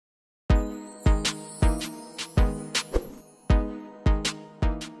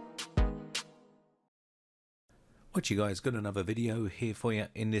What you guys, got another video here for you.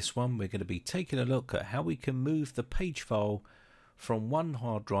 In this one we're going to be taking a look at how we can move the page file from one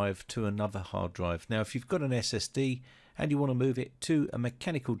hard drive to another hard drive. Now if you've got an SSD and you want to move it to a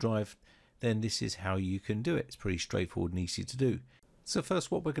mechanical drive, then this is how you can do it. It's pretty straightforward and easy to do. So first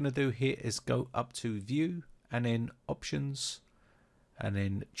what we're going to do here is go up to View and then Options and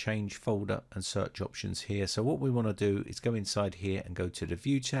then change folder and search options here. So what we want to do is go inside here and go to the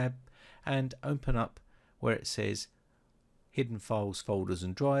View tab and open up where it says hidden files, folders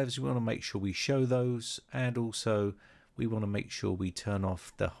and drives. We want to make sure we show those, and also we want to make sure we turn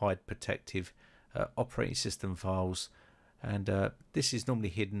off the hide protective operating system files, and this is normally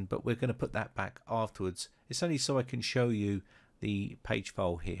hidden, but we're going to put that back afterwards. It's only so I can show you the page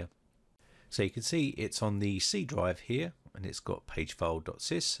file here. So you can see it's on the C drive here and it's got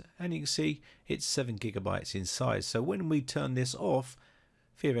Pagefile.sys, and you can see it's 7 GB in size. So when we turn this off,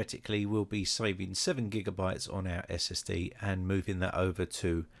 theoretically we'll be saving 7 GB on our SSD and moving that over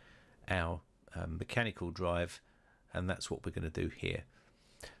to our mechanical drive, and that's what we're going to do here.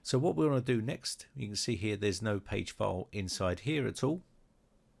 So what we want to do next, you can see here there's no page file inside here at all.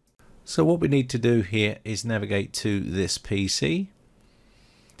 So what we need to do here is navigate to this PC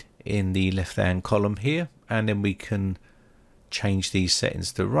in the left hand column here, and then we can change these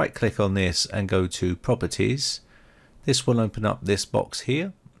settings to right click on this and go to Properties. This will open up this box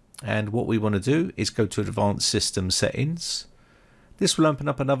here, and what we want to do is go to Advanced System Settings. This will open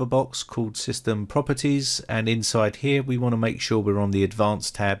up another box called System Properties, and inside here we want to make sure we're on the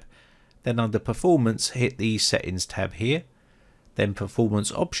Advanced tab. Then under Performance, hit the Settings tab here. Then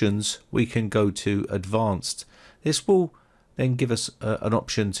Performance Options, we can go to Advanced. This will then give us an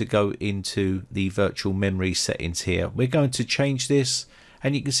option to go into the virtual memory settings here. We're going to change this,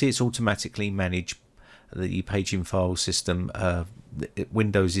 and you can see it's automatically managed. The paging file system,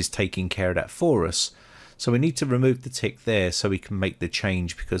 Windows is taking care of that for us. So we need to remove the tick there so we can make the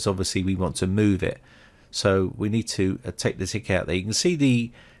change, because obviously we want to move it. So we need to take the tick out there. You can see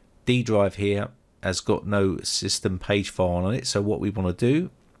the D drive here has got no system page file on it. So what we want to do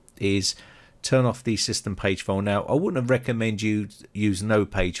is turn off the system page file. Now I wouldn't recommend you use no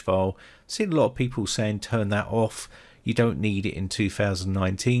page file. I've seen a lot of people saying turn that off. You don't need it in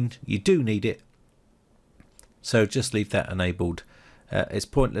 2019. You do need it. So just leave that enabled. It's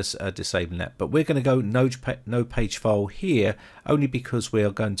pointless disabling that, but we're going to go no page file here only because we are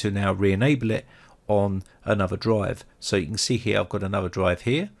going to now re-enable it on another drive. So you can see here I've got another drive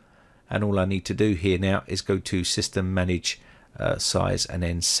here, and all I need to do here now is go to System Manage Size and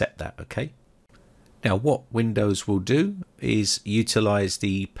then set that. Okay. Now what Windows will do is utilize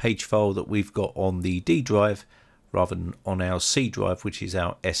the page file that we've got on the D drive rather than on our C drive, which is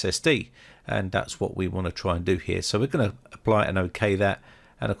our SSD, and that's what we want to try and do here. So we're going to apply and OK that,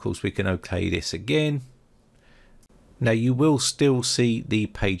 and of course we can OK this again. Now you will still see the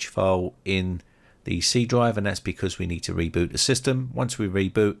page file in the C drive, and that's because we need to reboot the system. Once we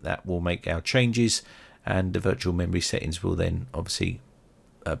reboot, that will make our changes, and the virtual memory settings will then obviously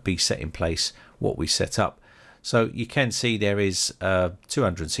be set in place what we set up. So you can see there is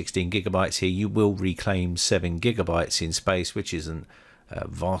 216 GB here. You will reclaim 7 GB in space, which isn't a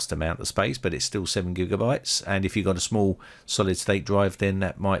vast amount of space, but it's still 7 GB. And if you've got a small solid state drive, then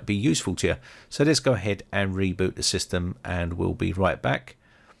that might be useful to you. So let's go ahead and reboot the system, and we'll be right back.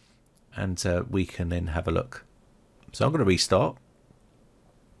 And we can then have a look. So I'm going to restart.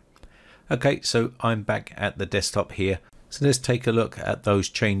 Okay, so I'm back at the desktop here. So let's take a look at those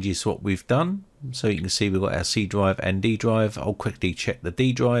changes, what we've done. So you can see we've got our C drive and D drive. I'll quickly check the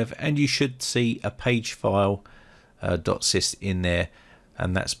D drive, and you should see a Pagefile.sys in there,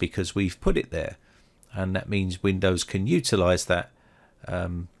 and that's because we've put it there, and that means Windows can utilize that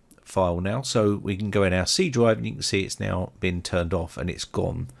file now. So we can go in our C drive, and you can see it's now been turned off and it's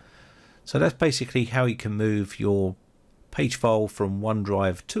gone. So that's basically how you can move your page file from one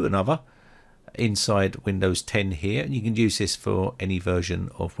drive to another inside Windows 10 here, and you can use this for any version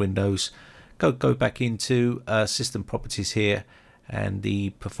of Windows. Go back into System Properties here, and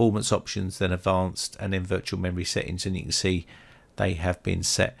the Performance Options, then Advanced, and then Virtual Memory Settings, and you can see they have been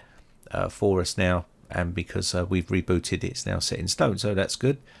set for us now, and because we've rebooted, it's now set in stone, so that's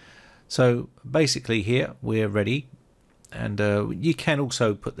good. So basically here we're ready, and you can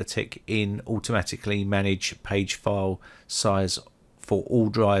also put the tick in automatically manage page file size for all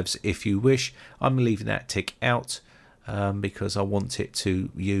drives if you wish. I'm leaving that tick out because I want it to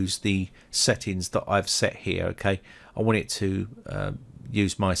use the settings that I've set here. Okay, I want it to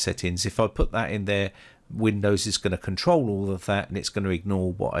use my settings. If I put that in there, Windows is going to control all of that, and it's going to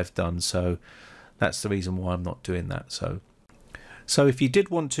ignore what I've done. So that's the reason why I'm not doing that. So So if you did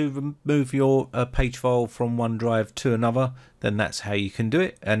want to remove your page file from one drive to another, then that's how you can do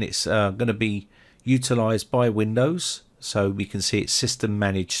it, and it's going to be utilized by Windows. So we can see it's system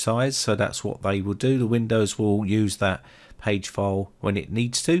managed size, so that's what they will do. The Windows will use that page file when it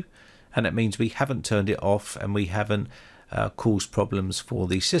needs to, and it means we haven't turned it off and we haven't caused problems for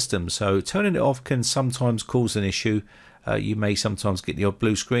the system. So turning it off can sometimes cause an issue. You may sometimes get the odd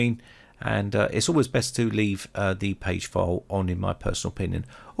blue screen, and it's always best to leave the page file on, in my personal opinion.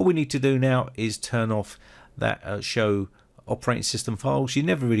 All we need to do now is turn off that show operating system files. You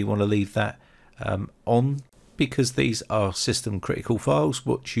never really want to leave that on, because these are system critical files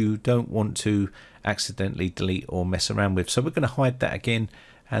which you don't want to accidentally delete or mess around with. So we're going to hide that again,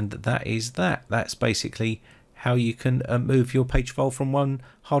 and that is that. That's basically how you can move your page file from one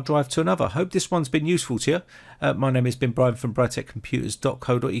hard drive to another. Hope this one's been useful to you. My name has been Brian from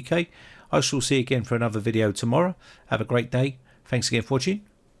briteccomputers.co.uk. I shall see you again for another video tomorrow. Have a great day. Thanks again for watching.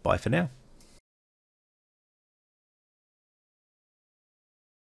 Bye for now.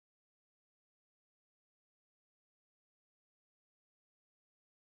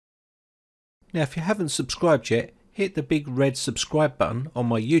 Now, if you haven't subscribed yet, hit the big red subscribe button on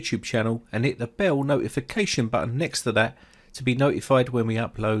my YouTube channel and hit the bell notification button next to that to be notified when we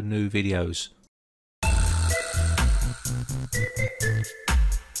upload new videos.